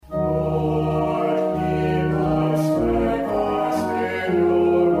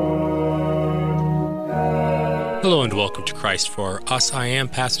Hello and welcome to Christ for Us. I am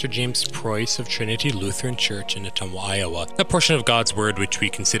Pastor James Preuss of Trinity Lutheran Church in Ottumwa, Iowa. A portion of God's Word which we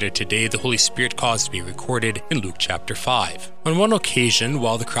consider today, the Holy Spirit caused to be recorded in Luke chapter 5. On one occasion,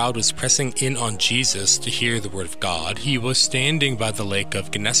 while the crowd was pressing in on Jesus to hear the Word of God, he was standing by the lake of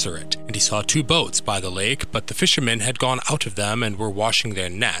Gennesaret, and he saw two boats by the lake, but the fishermen had gone out of them and were washing their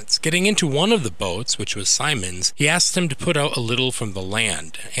nets. Getting into one of the boats, which was Simon's, he asked him to put out a little from the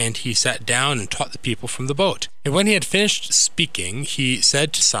land, and he sat down and taught the people from the boat. And when he had finished speaking, he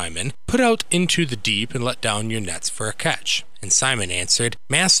said to Simon, "Put out into the deep and let down your nets for a catch." And Simon answered,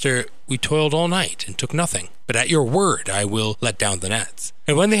 "Master, we toiled all night and took nothing, but at your word I will let down the nets."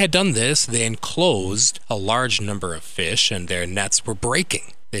 And when they had done this, they enclosed a large number of fish, and their nets were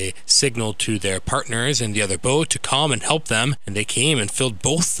breaking. They signaled to their partners in the other boat to come and help them, and they came and filled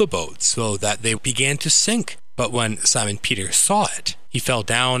both the boats so that they began to sink. But when Simon Peter saw it, he fell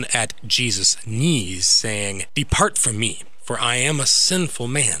down at Jesus' knees, saying, "Depart from me, for I am a sinful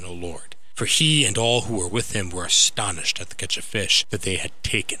man, O Lord." For he and all who were with him were astonished at the catch of fish that they had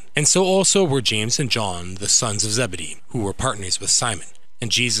taken. And so also were James and John, the sons of Zebedee, who were partners with Simon. And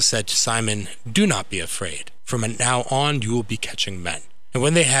Jesus said to Simon, "Do not be afraid. From now on you will be catching men." And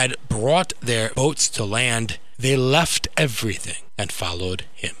when they had brought their boats to land, they left everything and followed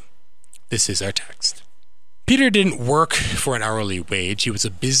him. This is our text. Peter didn't work for an hourly wage. He was a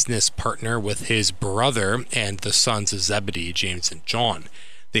business partner with his brother and the sons of Zebedee, James and John.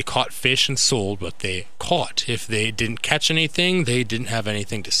 They caught fish and sold what they caught. If they didn't catch anything, they didn't have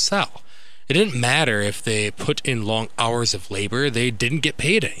anything to sell. It didn't matter if they put in long hours of labor, they didn't get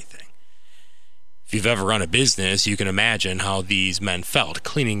paid anything. If you've ever run a business, you can imagine how these men felt,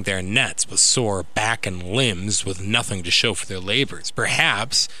 cleaning their nets with sore back and limbs with nothing to show for their labors.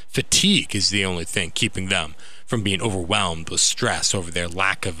 Perhaps fatigue is the only thing keeping them from being overwhelmed with stress over their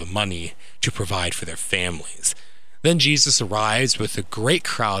lack of money to provide for their families. Then Jesus arrives with a great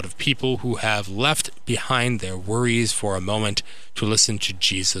crowd of people who have left behind their worries for a moment to listen to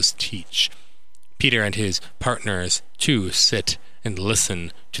Jesus teach. Peter and his partners, too, sit and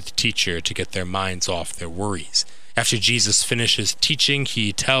listen to the teacher to get their minds off their worries. After Jesus finishes teaching,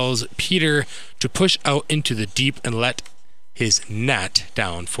 he tells Peter to push out into the deep and let his net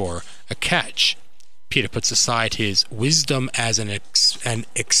down for a catch. Peter puts aside his wisdom as an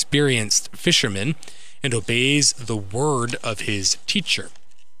experienced fisherman and obeys the word of his teacher.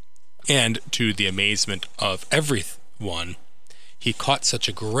 And to the amazement of everyone, he caught such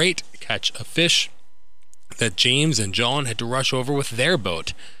a great catch of fish that James and John had to rush over with their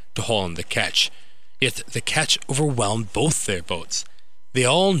boat to haul in the catch. Yet the catch overwhelmed both their boats. They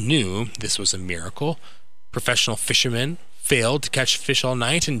all knew this was a miracle. Professional fishermen failed to catch fish all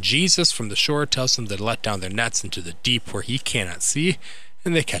night, and Jesus from the shore tells them to let down their nets into the deep where he cannot see,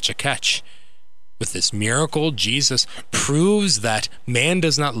 and they catch a catch. With this miracle, Jesus proves that man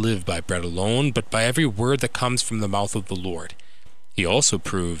does not live by bread alone, but by every word that comes from the mouth of the Lord. He also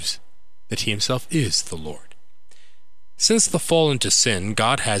proves that he himself is the Lord. Since the fall into sin,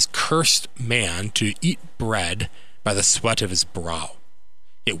 God has cursed man to eat bread by the sweat of his brow.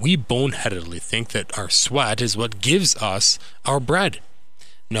 Yet we boneheadedly think that our sweat is what gives us our bread.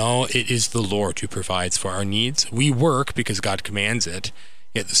 No, it is the Lord who provides for our needs. We work because God commands it.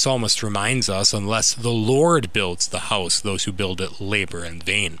 Yet the psalmist reminds us, unless the Lord builds the house, those who build it labor in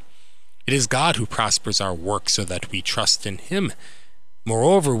vain. It is God who prospers our work so that we trust in him.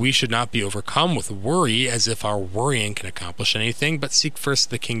 Moreover, we should not be overcome with worry as if our worrying can accomplish anything, but seek first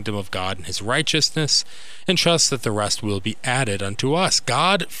the kingdom of God and his righteousness, and trust that the rest will be added unto us.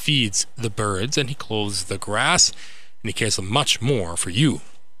 God feeds the birds, and he clothes the grass, and he cares much more for you.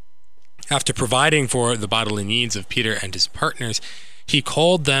 After providing for the bodily needs of Peter and his partners, he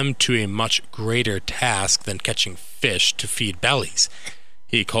called them to a much greater task than catching fish to feed bellies.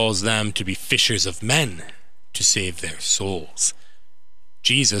 He calls them to be fishers of men, to save their souls.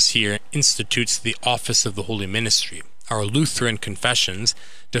 Jesus here institutes the office of the Holy Ministry. Our Lutheran confessions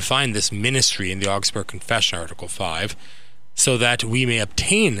define this ministry in the Augsburg Confession, Article 5, so that we may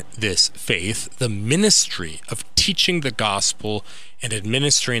obtain this faith. The ministry of teaching the gospel and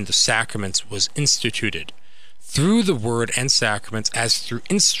administering the sacraments was instituted. Through the word and sacraments, as through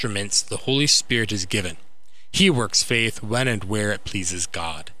instruments, the Holy Spirit is given. He works faith when and where it pleases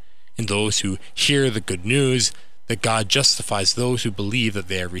God. And those who hear the good news that God justifies those who believe that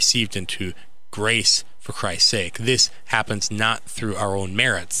they are received into grace for Christ's sake. This happens not through our own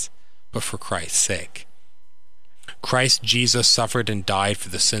merits, but for Christ's sake. Christ Jesus suffered and died for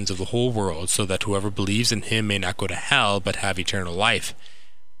the sins of the whole world, so that whoever believes in him may not go to hell, but have eternal life.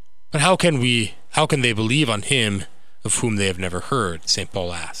 But how can they believe on him of whom they have never heard? St.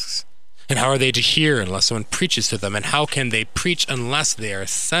 Paul asks. And how are they to hear unless someone preaches to them? And how can they preach unless they are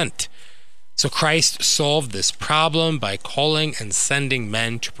sent? So Christ solved this problem by calling and sending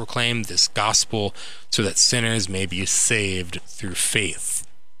men to proclaim this gospel so that sinners may be saved through faith.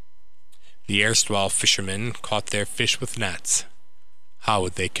 The erstwhile fishermen caught their fish with nets. How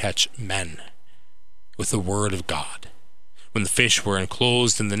would they catch men? With the word of God. When the fish were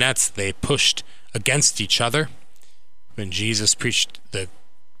enclosed in the nets, they pushed against each other. When Jesus preached the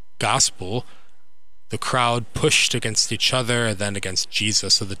gospel, the crowd pushed against each other and then against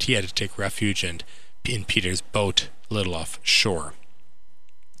Jesus, so that he had to take refuge in Peter's boat a little offshore.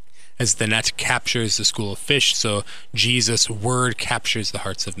 As the net captures the school of fish, so Jesus' word captures the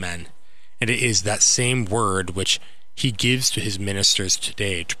hearts of men. And it is that same word which he gives to his ministers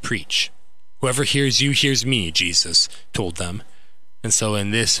today to preach. Whoever hears you hears me, Jesus told them. And so in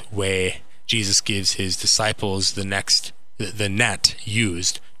this way, Jesus gives his disciples the net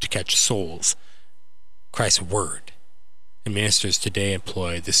used to catch souls, Christ's word, and ministers today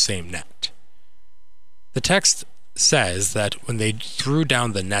employ the same net. The text says that when they threw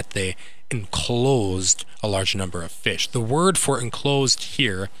down the net, they enclosed a large number of fish. The word for enclosed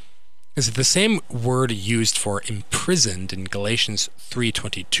here is the same word used for imprisoned in Galatians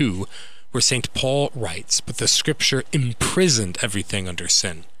 3:22, where St. Paul writes, "But the scripture imprisoned everything under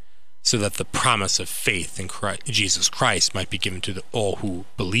sin, so that the promise of faith in Jesus Christ might be given to all who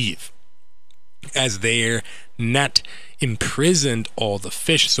believe." As their net imprisoned all the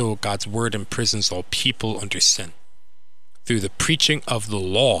fish, so God's word imprisons all people under sin. Through the preaching of the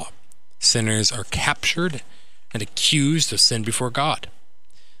law, sinners are captured and accused of sin before God.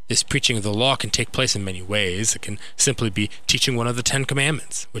 This preaching of the law can take place in many ways. It can simply be teaching one of the 10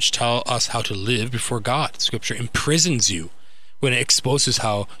 Commandments, which tell us how to live before God. Scripture imprisons you when it exposes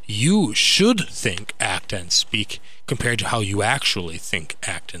how you should think, act, and speak compared to how you actually think,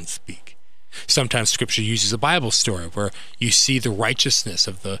 act, and speak. Sometimes Scripture uses a Bible story where you see the righteousness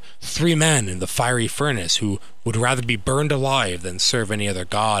of the 3 men in the fiery furnace who would rather be burned alive than serve any other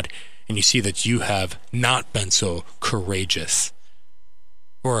god, and you see that you have not been so courageous.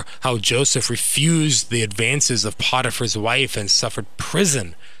 Or how Joseph refused the advances of Potiphar's wife and suffered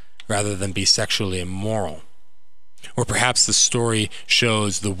prison rather than be sexually immoral. Or perhaps the story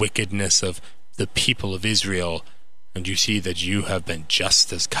shows the wickedness of the people of Israel, and you see that you have been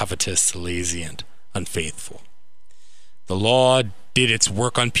just as covetous, lazy, and unfaithful. The law did its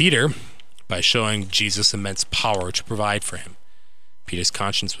work on Peter by showing Jesus' immense power to provide for him. Peter's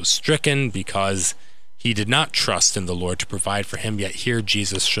conscience was stricken because he did not trust in the Lord to provide for him, yet here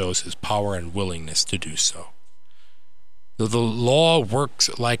Jesus shows his power and willingness to do so. Though the law works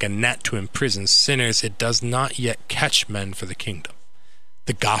like a net to imprison sinners, it does not yet catch men for the kingdom.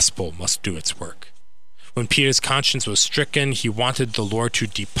 The gospel must do its work. When Peter's conscience was stricken, he wanted the Lord to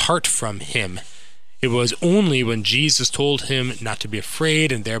depart from him. It was only when Jesus told him not to be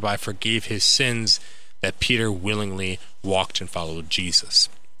afraid and thereby forgave his sins that Peter willingly walked and followed Jesus.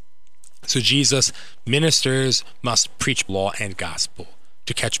 So Jesus' ministers must preach law and gospel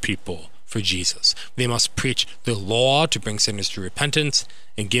to catch people for Jesus. They must preach the law to bring sinners to repentance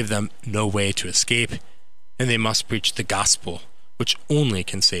and give them no way to escape. And they must preach the gospel, which only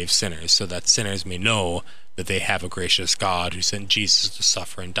can save sinners, so that sinners may know that they have a gracious God who sent Jesus to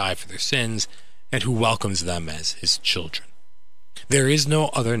suffer and die for their sins, and who welcomes them as his children. There is no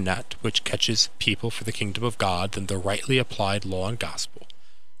other net which catches people for the kingdom of God than the rightly applied law and gospel.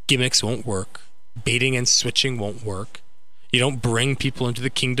 Gimmicks won't work. Baiting and switching won't work. You don't bring people into the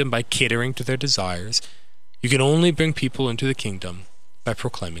kingdom by catering to their desires. You can only bring people into the kingdom by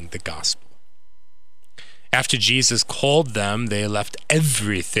proclaiming the gospel. After Jesus called them, they left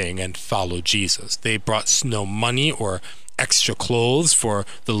everything and followed Jesus. They brought no money or extra clothes, for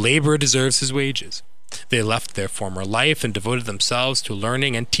the laborer deserves his wages. They left their former life and devoted themselves to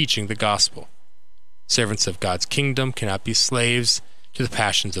learning and teaching the gospel. Servants of God's kingdom cannot be slaves to the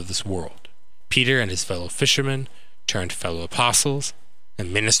passions of this world. Peter and his fellow fishermen turned fellow apostles,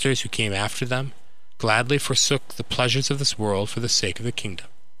 and ministers who came after them gladly forsook the pleasures of this world for the sake of the kingdom,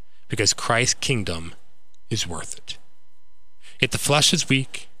 because Christ's kingdom is worth it. Yet the flesh is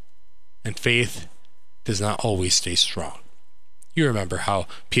weak, and faith does not always stay strong. You remember how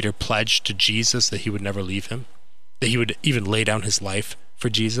Peter pledged to Jesus that he would never leave him, that he would even lay down his life for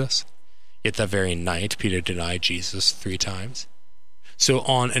Jesus. Yet that very night, Peter denied Jesus 3 times. So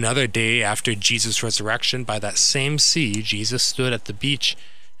on another day after Jesus' resurrection, by that same sea, Jesus stood at the beach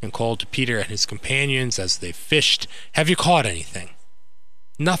and called to Peter and his companions as they fished, "Have you caught anything?"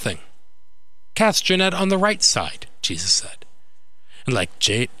 "Nothing." "Cast your net on the right side," Jesus said. And like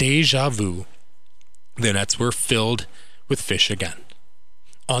deja vu, their nets were filled with fish again.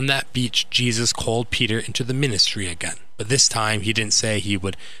 On that beach, Jesus called Peter into the ministry again. But this time, he didn't say he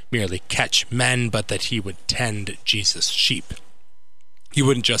would merely catch men, but that he would tend Jesus' sheep. He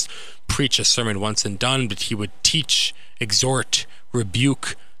wouldn't just preach a sermon once and done, but he would teach, exhort,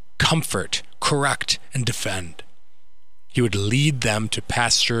 rebuke, comfort, correct, and defend. He would lead them to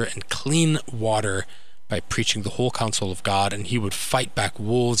pasture and clean water by preaching the whole counsel of God, and he would fight back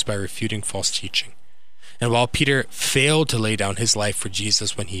wolves by refuting false teaching. And while Peter failed to lay down his life for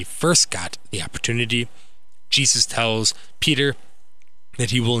Jesus when he first got the opportunity, Jesus tells Peter that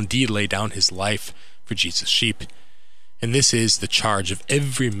he will indeed lay down his life for Jesus' sheep. And this is the charge of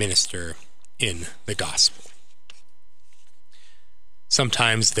every minister in the gospel.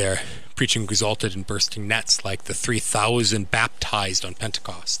 Sometimes their preaching resulted in bursting nets, like the 3,000 baptized on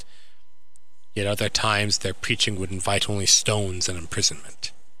Pentecost. Yet other times their preaching would invite only stones and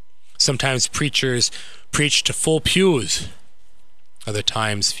imprisonment. Sometimes preachers preach to full pews. Other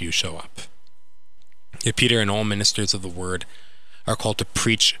times few show up. Yet Peter and all ministers of the word are called to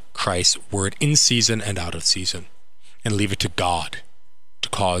preach Christ's word in season and out of season, and leave it to God to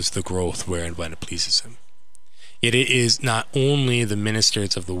cause the growth where and when it pleases him. Yet it is not only the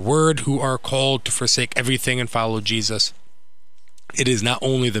ministers of the word who are called to forsake everything and follow Jesus. It is not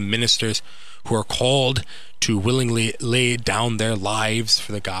only the ministers who are called to willingly lay down their lives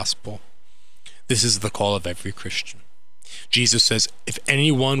for the gospel. This is the call of every Christian. Jesus says, if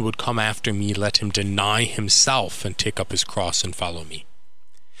anyone would come after me, let him deny himself and take up his cross and follow me.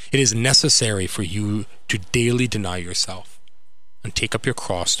 It is necessary for you to daily deny yourself and take up your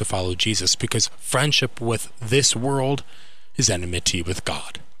cross to follow Jesus, because friendship with this world is enmity with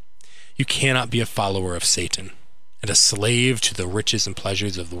God. You cannot be a follower of Satan and a slave to the riches and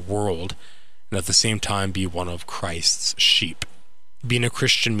pleasures of the world, and at the same time be one of Christ's sheep. Being a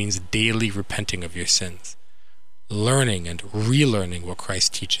Christian means daily repenting of your sins, learning and relearning what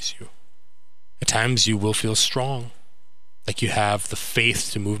Christ teaches you. At times you will feel strong, like you have the faith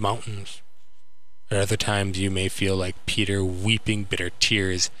to move mountains. At other times you may feel like Peter, weeping bitter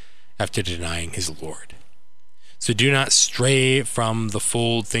tears after denying his Lord. So do not stray from the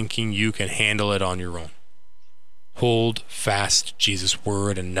fold thinking you can handle it on your own. Hold fast Jesus'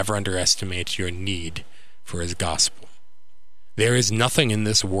 word and never underestimate your need for his gospel. There is nothing in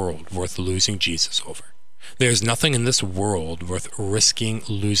this world worth losing Jesus over. There is nothing in this world worth risking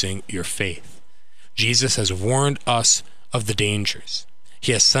losing your faith. Jesus has warned us of the dangers.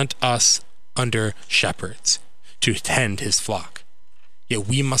 He has sent us under shepherds to tend his flock. Yet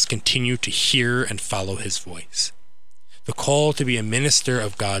we must continue to hear and follow his voice. The call to be a minister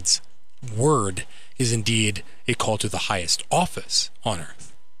of God's word is indeed a call to the highest office on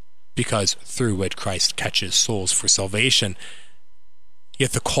earth, because through it Christ catches souls for salvation.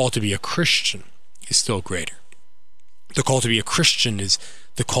 Yet the call to be a Christian is still greater. The call to be a Christian is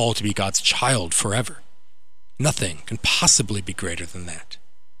the call to be God's child forever. Nothing can possibly be greater than that.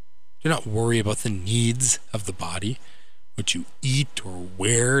 Do not worry about the needs of the body, what you eat or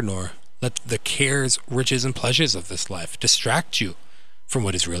wear, nor let the cares, riches, and pleasures of this life distract you from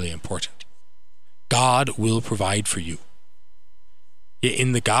what is really important. God will provide for you. Yet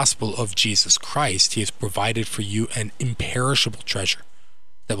in the gospel of Jesus Christ, he has provided for you an imperishable treasure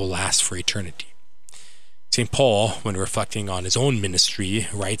that will last for eternity. St. Paul, when reflecting on his own ministry,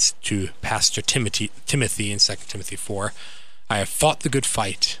 writes to Pastor Timothy in 2 Timothy 4, I have fought the good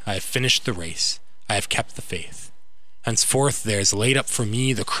fight, I have finished the race, I have kept the faith. Henceforth there is laid up for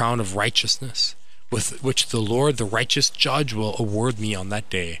me the crown of righteousness, with which the Lord, the righteous judge, will award me on that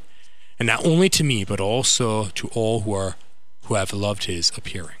day, and not only to me, but also to all who have loved his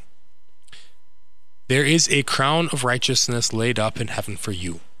appearing. There is a crown of righteousness laid up in heaven for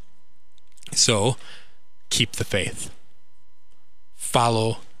you. So, keep the faith.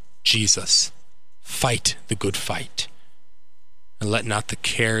 Follow Jesus. Fight the good fight. And let not the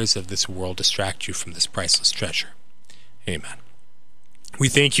cares of this world distract you from this priceless treasure. Amen. We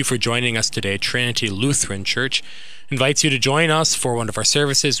thank you for joining us today. Trinity Lutheran Church invites you to join us for one of our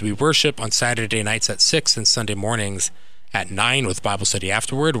services. We worship on Saturday nights at 6 and Sunday mornings at 9 with Bible study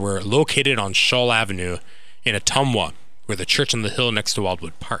afterward. We're located on Shaw Avenue in Ottumwa. We're the church on the hill next to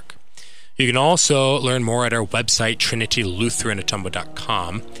Wildwood Park. You can also learn more at our website,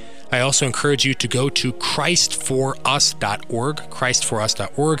 trinitylutheranottumwa.com. I also encourage you to go to christforus.org,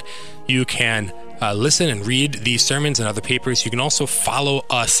 christforus.org. You can listen and read these sermons and other papers. You can also follow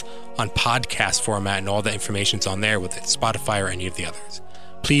us on podcast format, and all the information's on there with Spotify or any of the others.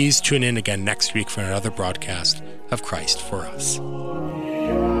 Please tune in again next week for another broadcast of Christ for Us.